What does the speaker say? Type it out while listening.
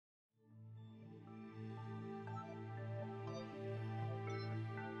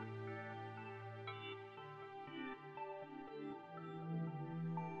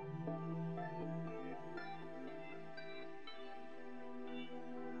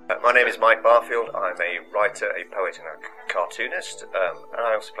My name is Mike Barfield. I'm a writer, a poet and a cartoonist, and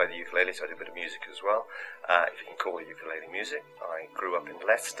I also play the ukulele, so I do a bit of music as well, if you can call the ukulele music. I grew up in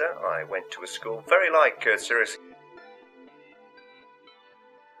Leicester. I went to a school very like Sirius.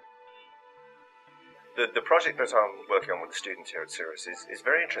 The project that I'm working on with the students here at Sirius is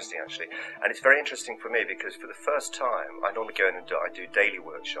very interesting, actually, and it's very interesting for me because for the first time, I normally go in and I do daily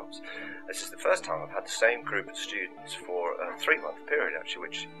workshops. This is the first time I've had the same group of students for a 3-month period, actually,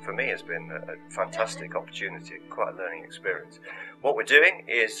 which for me has been a fantastic opportunity, quite a learning experience. What we're doing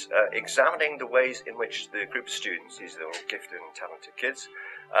is examining the ways in which the group of students, these are all gifted and talented kids,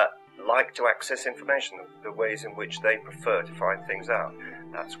 like to access information, the ways in which they prefer to find things out.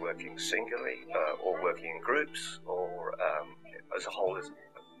 That's working singularly, or working in groups, or as a whole as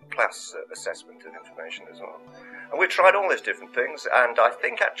a class assessment of information as well. And we've tried all these different things, and I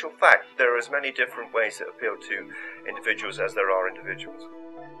think, actual fact, there are as many different ways that appeal to individuals as there are individuals.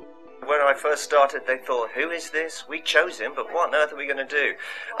 When I first started, they thought, who is this? We chose him, but what on earth are we going to do?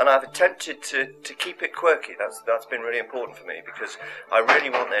 And I've attempted to keep it quirky. That's been really important for me, because I really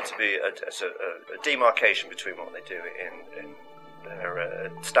want there to be a demarcation between what they do in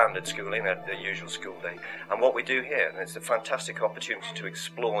their standard schooling, their usual school day, and what we do here. And it's a fantastic opportunity to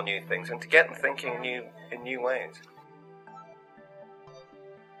explore new things and to get them thinking in new ways.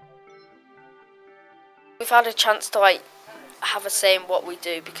 We've had a chance to have a say in what we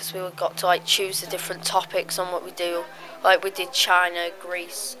do, because we got to choose the different topics on what we do. Like we did China,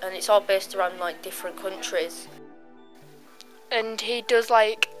 Greece, and it's all based around different countries. And he does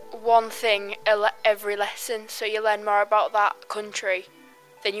one thing every lesson, so you learn more about that country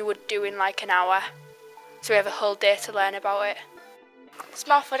than you would do in an hour. So we have a whole day to learn about it. It's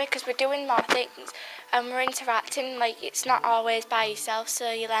more funny because we're doing more things and we're interacting. It's not always by yourself,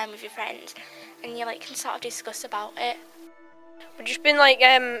 so you learn with your friends and you can sort of discuss about it. We've just been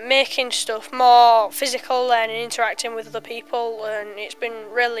making stuff, more physical learning, interacting with other people, and it's been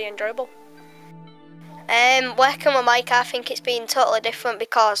really enjoyable. Working with Mike, I think it's been totally different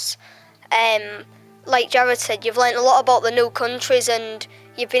because, like Jared said, you've learnt a lot about the new countries and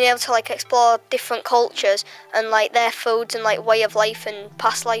you've been able to explore different cultures and their foods and way of life and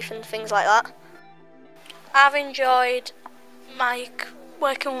past life and things like that. I've enjoyed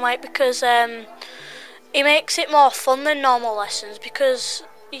working with Mike because he makes it more fun than normal lessons, because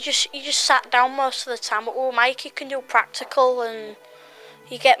you just sat down most of the time, but with Mike you can do practical and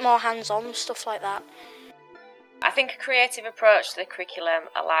you get more hands-on, stuff like that. I think a creative approach to the curriculum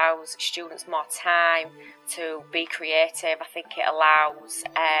allows students more time to be creative. I think it allows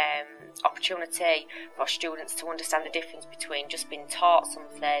opportunity for students to understand the difference between just being taught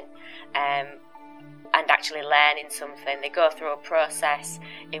something and actually learning something. They go through a process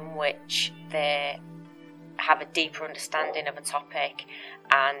in which they have a deeper understanding of a topic,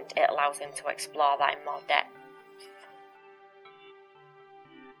 and it allows them to explore that in more depth.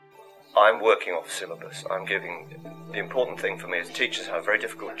 I'm working off syllabus. The important thing for me is teachers have a very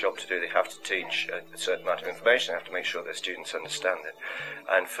difficult job to do. They have to teach a certain amount of information. They have to make sure their students understand it.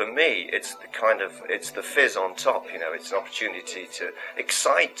 And for me, it's the fizz on top, it's an opportunity to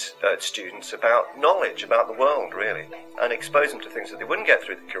excite students about knowledge, about the world, really, and expose them to things that they wouldn't get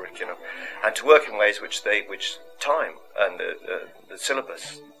through the curriculum, and to work in ways which time and the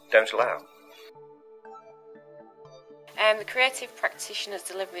syllabus don't allow. The creative practitioner's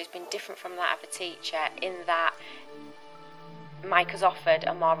delivery has been different from that of a teacher in that Mike has offered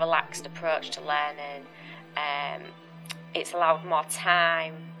a more relaxed approach to learning. It's allowed more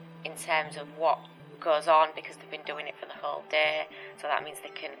time in terms of what goes on because they've been doing it for the whole day, so that means they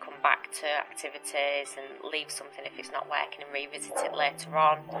can come back to activities and leave something if it's not working and revisit it later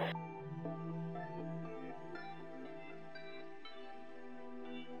on.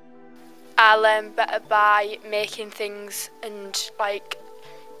 I learn better by making things and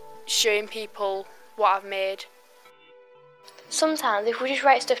showing people what I've made. Sometimes if we just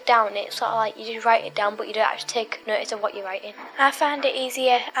write stuff down, it's sort of you just write it down, but you don't actually take notice of what you're writing. I find it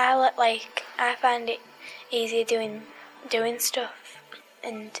easier. I find it easier doing stuff,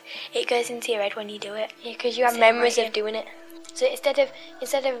 and it goes into your head when you do it. Yeah, because you have memories of doing it. So instead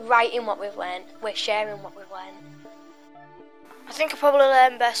of writing what we've learned, we're sharing what we've learned. I think I probably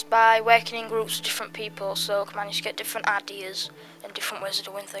learn best by working in groups with different people, so I can manage to get different ideas and different ways of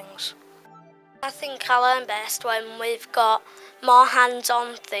doing things. I think I learn best when we've got more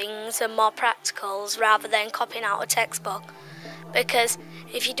hands-on things and more practicals rather than copying out a textbook. Because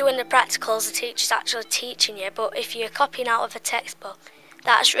if you're doing the practicals, the teacher's actually teaching you, but if you're copying out of a textbook,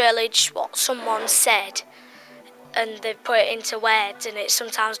 that's really just what someone said and they put it into words and it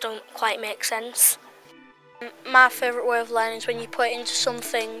sometimes don't quite make sense. My favourite way of learning is when you put it into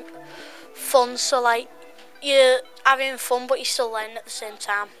something fun, so like you're having fun but you're still learning at the same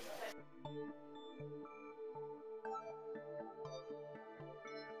time.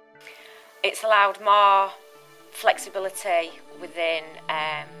 It's allowed more flexibility within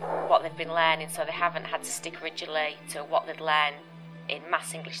what they've been learning, so they haven't had to stick rigidly to what they'd learn in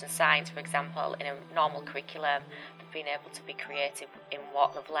maths, English and science, for example. In a normal curriculum, they've been able to be creative in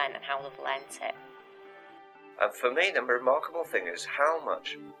what they've learned and how they've learnt it. And for me, the remarkable thing is how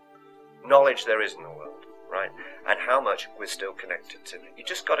much knowledge there is in the world, right? And how much we're still connected to it. You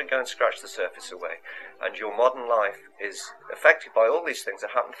just got to go and scratch the surface away. And your modern life is affected by all these things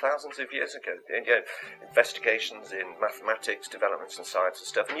that happened thousands of years ago. You know, investigations in mathematics, developments in science and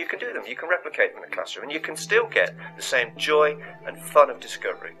stuff. And you can do them. You can replicate them in a classroom. And you can still get the same joy and fun of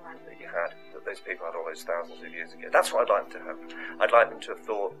discovery that you had, that those people had all those thousands of years ago. That's what I'd like them to have. I'd like them to have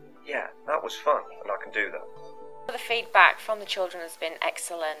thought, yeah, that was fun, and I can do that. The feedback from the children has been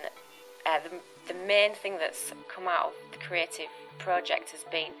excellent. The main thing that's come out of the creative project has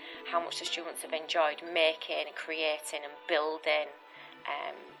been how much the students have enjoyed making and creating and building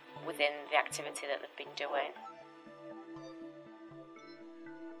within the activity that they've been doing.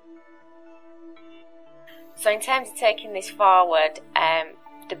 So in terms of taking this forward,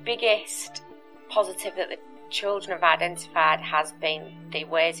 the biggest positive that the children have identified has been the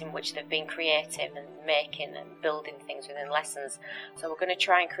ways in which they've been creative and making and building things within lessons. So we're going to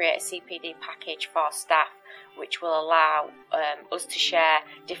try and create a CPD package for staff which will allow us to share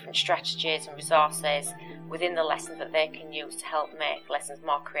different strategies and resources within the lessons that they can use to help make lessons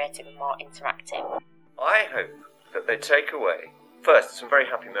more creative and more interactive. I hope that they take away, first, some very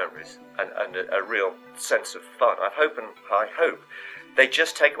happy memories and a real sense of fun. I hope they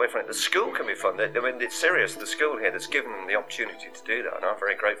just take away from it. The school can be fun. I mean, it's Sirius, the school here, that's given them the opportunity to do that, and I'm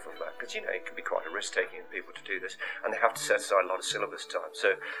very grateful for that, because, you know, it can be quite a risk-taking for people to do this, and they have to set aside a lot of syllabus time.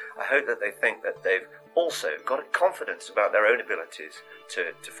 So I hope that they think that they've also got a confidence about their own abilities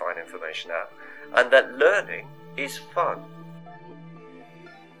to find information out, and that learning is fun.